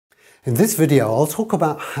In this video, I'll talk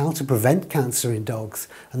about how to prevent cancer in dogs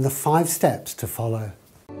and the 5 steps to follow.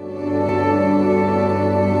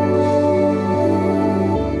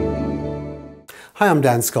 Hi, I'm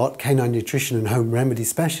Dan Scott, canine nutrition and home remedy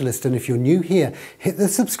specialist, and if you're new here, hit the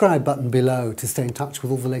subscribe button below to stay in touch with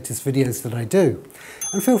all the latest videos that I do.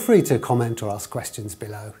 And feel free to comment or ask questions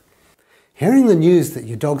below. Hearing the news that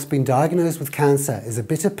your dog's been diagnosed with cancer is a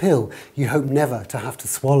bitter pill you hope never to have to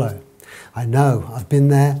swallow. I know, I've been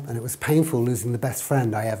there, and it was painful losing the best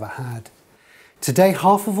friend I ever had. Today,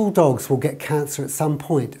 half of all dogs will get cancer at some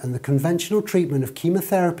point, and the conventional treatment of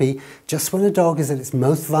chemotherapy just when a dog is at its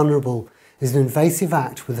most vulnerable is an invasive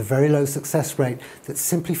act with a very low success rate that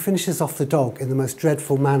simply finishes off the dog in the most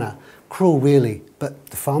dreadful manner. Cruel really, but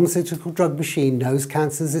the pharmaceutical drug machine knows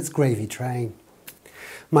cancer's its gravy train.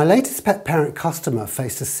 My latest pet parent customer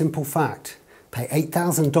faced a simple fact: pay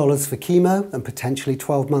 $8,000 for chemo and potentially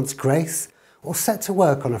 12 months grace, or set to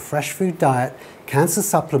work on a fresh food diet, cancer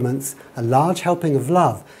supplements, a large helping of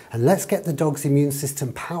love, and let's get the dog's immune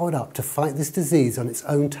system powered up to fight this disease on its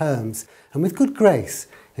own terms, and with good grace,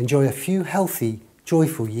 enjoy a few healthy,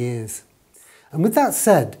 joyful years. And with that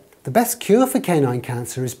said, the best cure for canine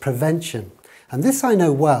cancer is prevention. And this I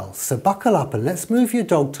know well, so buckle up and let's move your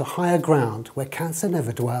dog to higher ground where cancer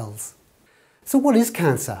never dwells. So what is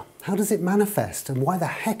cancer? How does it manifest? And why the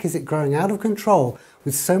heck is it growing out of control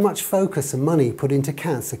with so much focus and money put into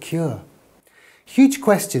cancer cure? Huge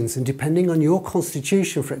questions, and depending on your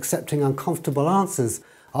constitution for accepting uncomfortable answers,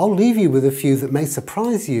 I'll leave you with a few that may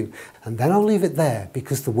surprise you, and then I'll leave it there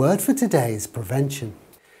because the word for today is prevention.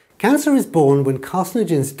 Cancer is born when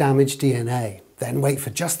carcinogens damage DNA, then wait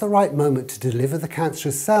for just the right moment to deliver the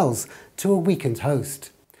cancerous cells to a weakened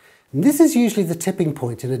host. And this is usually the tipping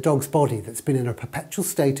point in a dog's body that's been in a perpetual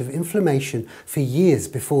state of inflammation for years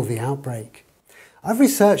before the outbreak. I've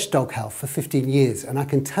researched dog health for 15 years, and I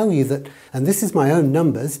can tell you that, and this is my own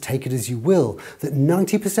numbers, take it as you will, that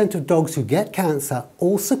 90% of dogs who get cancer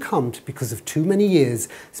all succumbed because of too many years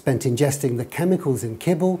spent ingesting the chemicals in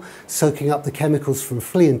kibble, soaking up the chemicals from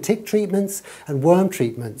flea and tick treatments and worm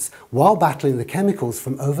treatments, while battling the chemicals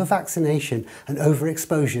from over-vaccination and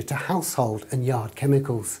overexposure to household and yard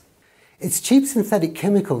chemicals. It's cheap synthetic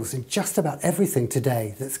chemicals in just about everything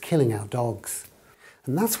today that's killing our dogs.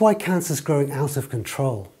 And that's why cancer's growing out of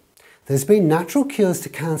control. There's been natural cures to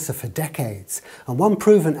cancer for decades, and one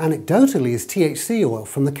proven anecdotally is THC oil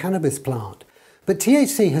from the cannabis plant. But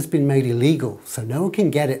THC has been made illegal, so no one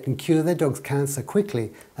can get it and cure their dog's cancer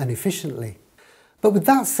quickly and efficiently. But with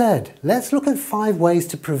that said, let's look at 5 ways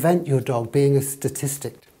to prevent your dog being a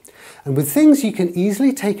statistic, and with things you can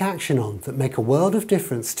easily take action on that make a world of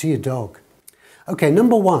difference to your dog. Okay,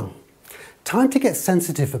 number 1. Time to get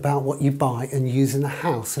sensitive about what you buy and use in the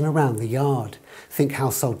house and around the yard. Think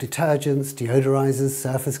household detergents, deodorizers,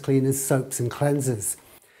 surface cleaners, soaps and cleansers.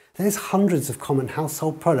 There's hundreds of common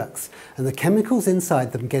household products, and the chemicals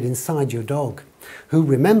inside them get inside your dog, who,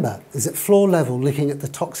 remember, is at floor level licking at the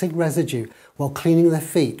toxic residue while cleaning their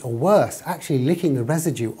feet, or worse, actually licking the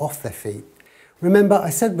residue off their feet. Remember, I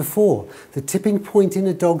said before, the tipping point in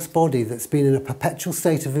a dog's body that's been in a perpetual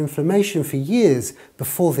state of inflammation for years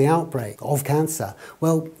before the outbreak of cancer.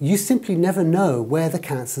 Well, you simply never know where the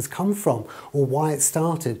cancer's come from or why it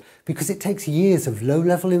started, because it takes years of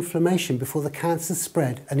low-level inflammation before the cancer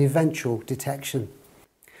spread and eventual detection.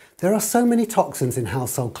 There are so many toxins in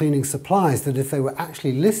household cleaning supplies that if they were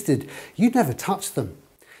actually listed, you'd never touch them.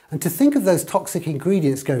 And to think of those toxic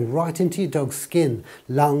ingredients going right into your dog's skin,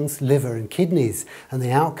 lungs, liver and kidneys, and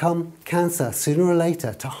the outcome, cancer sooner or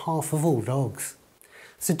later to half of all dogs.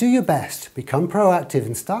 So do your best, become proactive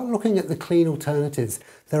and start looking at the clean alternatives.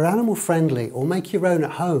 They're animal friendly, or make your own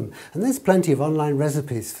at home, and there's plenty of online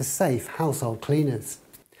recipes for safe household cleaners.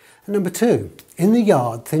 And number 2, in the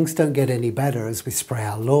yard things don't get any better as we spray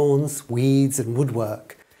our lawns, weeds and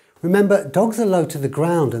woodwork. Remember, dogs are low to the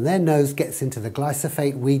ground and their nose gets into the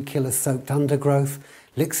glyphosate weed killer soaked undergrowth,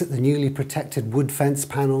 licks at the newly protected wood fence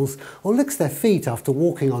panels, or licks their feet after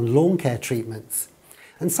walking on lawn care treatments.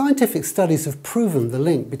 And scientific studies have proven the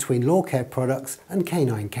link between lawn care products and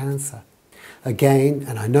canine cancer. Again,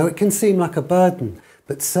 and I know it can seem like a burden,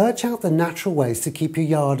 but search out the natural ways to keep your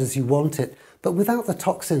yard as you want it, but without the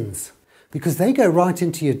toxins. Because they go right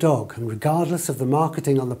into your dog, and regardless of the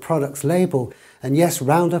marketing on the product's label, and yes,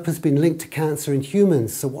 Roundup has been linked to cancer in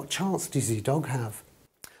humans, so what chance does your dog have?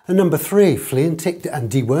 And number 3, flea and tick and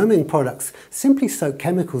deworming products simply soak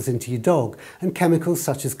chemicals into your dog, and chemicals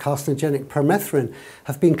such as carcinogenic permethrin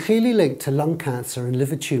have been clearly linked to lung cancer and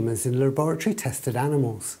liver tumours in laboratory tested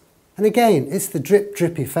animals. And again, it's the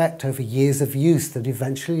drip-drip effect over years of use that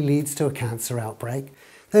eventually leads to a cancer outbreak.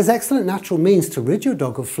 There's excellent natural means to rid your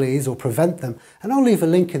dog of fleas or prevent them, and I'll leave a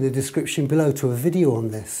link in the description below to a video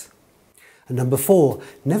on this. And number 4,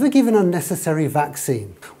 never give an unnecessary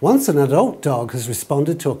vaccine. Once an adult dog has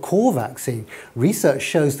responded to a core vaccine, research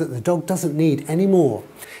shows that the dog doesn't need any more.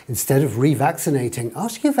 Instead of revaccinating,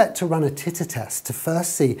 ask your vet to run a titer test to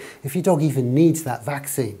first see if your dog even needs that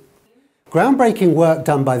vaccine. Groundbreaking work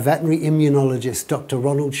done by veterinary immunologist Dr.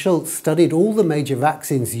 Ronald Schultz studied all the major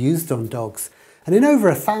vaccines used on dogs. And in over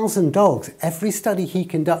 1,000 dogs, every study he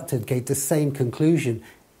conducted gave the same conclusion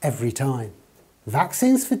every time.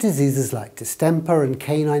 Vaccines for diseases like distemper and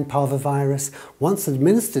canine parvovirus, once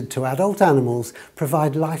administered to adult animals,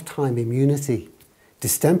 provide lifetime immunity.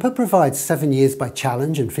 Distemper provides 7 years by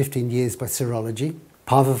challenge and 15 years by serology.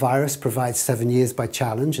 Parvovirus provides 7 years by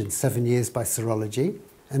challenge and 7 years by serology.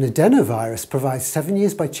 And adenovirus provides 7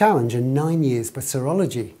 years by challenge and 9 years by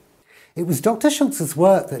serology. It was Dr. Schultz's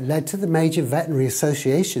work that led to the major veterinary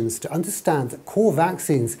associations to understand that core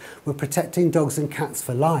vaccines were protecting dogs and cats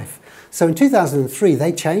for life. So in 2003,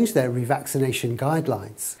 they changed their revaccination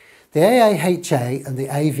guidelines. The AAHA and the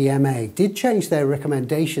AVMA did change their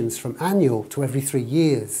recommendations from annual to every 3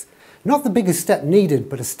 years. Not the biggest step needed,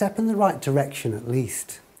 but a step in the right direction at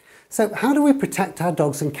least. So how do we protect our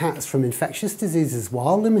dogs and cats from infectious diseases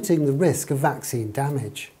while limiting the risk of vaccine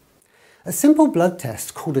damage? A simple blood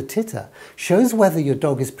test called a titer shows whether your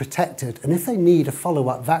dog is protected and if they need a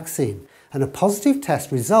follow-up vaccine, and a positive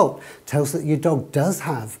test result tells that your dog does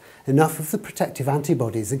have enough of the protective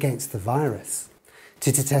antibodies against the virus.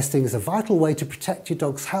 Titer testing is a vital way to protect your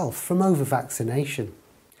dog's health from over-vaccination.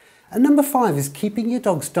 And number 5 is keeping your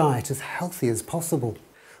dog's diet as healthy as possible.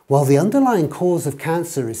 While the underlying cause of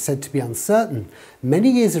cancer is said to be uncertain, many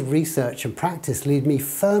years of research and practice lead me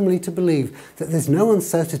firmly to believe that there's no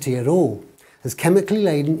uncertainty at all, as chemically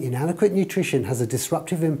laden inadequate nutrition has a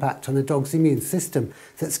disruptive impact on a dog's immune system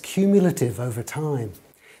that's cumulative over time.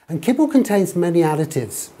 And kibble contains many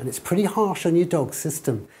additives, and it's pretty harsh on your dog's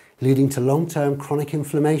system, leading to long-term chronic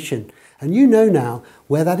inflammation, and you know now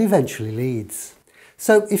where that eventually leads.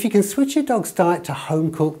 So if you can switch your dog's diet to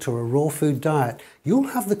home-cooked or a raw food diet, you'll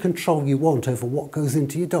have the control you want over what goes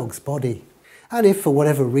into your dog's body. And if for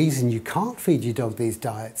whatever reason you can't feed your dog these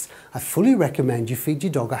diets, I fully recommend you feed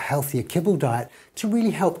your dog a healthier kibble diet to really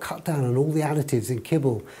help cut down on all the additives in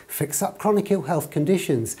kibble, fix up chronic ill health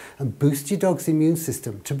conditions, and boost your dog's immune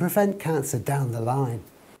system to prevent cancer down the line.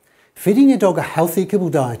 Feeding your dog a healthy kibble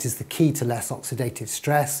diet is the key to less oxidative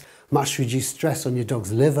stress, much reduced stress on your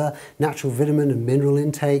dog's liver, natural vitamin and mineral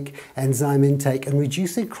intake, enzyme intake, and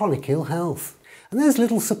reducing chronic ill health. And there's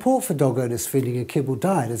little support for dog owners feeding a kibble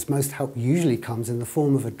diet, as most help usually comes in the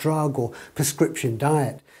form of a drug or prescription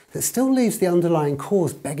diet that still leaves the underlying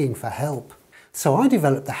cause begging for help. So I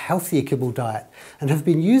developed the healthier kibble diet and have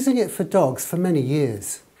been using it for dogs for many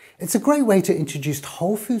years. It's a great way to introduce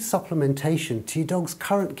whole food supplementation to your dog's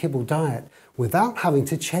current kibble diet without having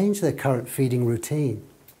to change their current feeding routine.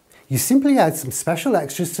 You simply add some special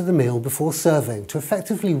extras to the meal before serving to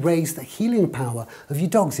effectively raise the healing power of your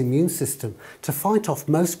dog's immune system to fight off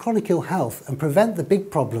most chronic ill health and prevent the big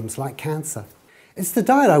problems like cancer. It's the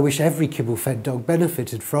diet I wish every kibble-fed dog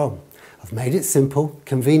benefited from. I've made it simple,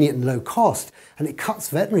 convenient and low cost, and it cuts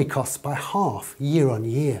veterinary costs by half year on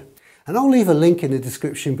year. And I'll leave a link in the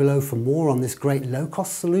description below for more on this great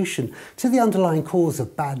low-cost solution to the underlying cause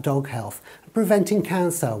of bad dog health, preventing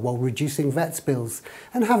cancer while reducing vets bills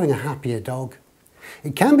and having a happier dog.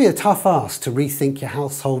 It can be a tough ask to rethink your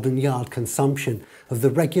household and yard consumption of the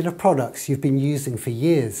regular products you've been using for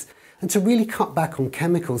years and to really cut back on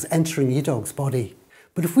chemicals entering your dog's body.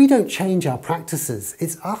 But if we don't change our practices,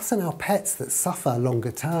 it's us and our pets that suffer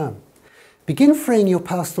longer term. Begin freeing your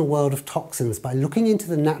personal world of toxins by looking into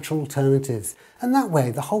the natural alternatives, and that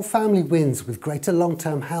way the whole family wins with greater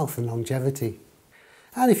long-term health and longevity.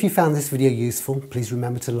 And if you found this video useful, please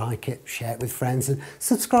remember to like it, share it with friends and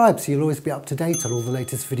subscribe so you'll always be up to date on all the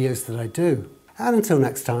latest videos that I do. And until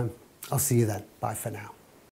next time, I'll see you then. Bye for now.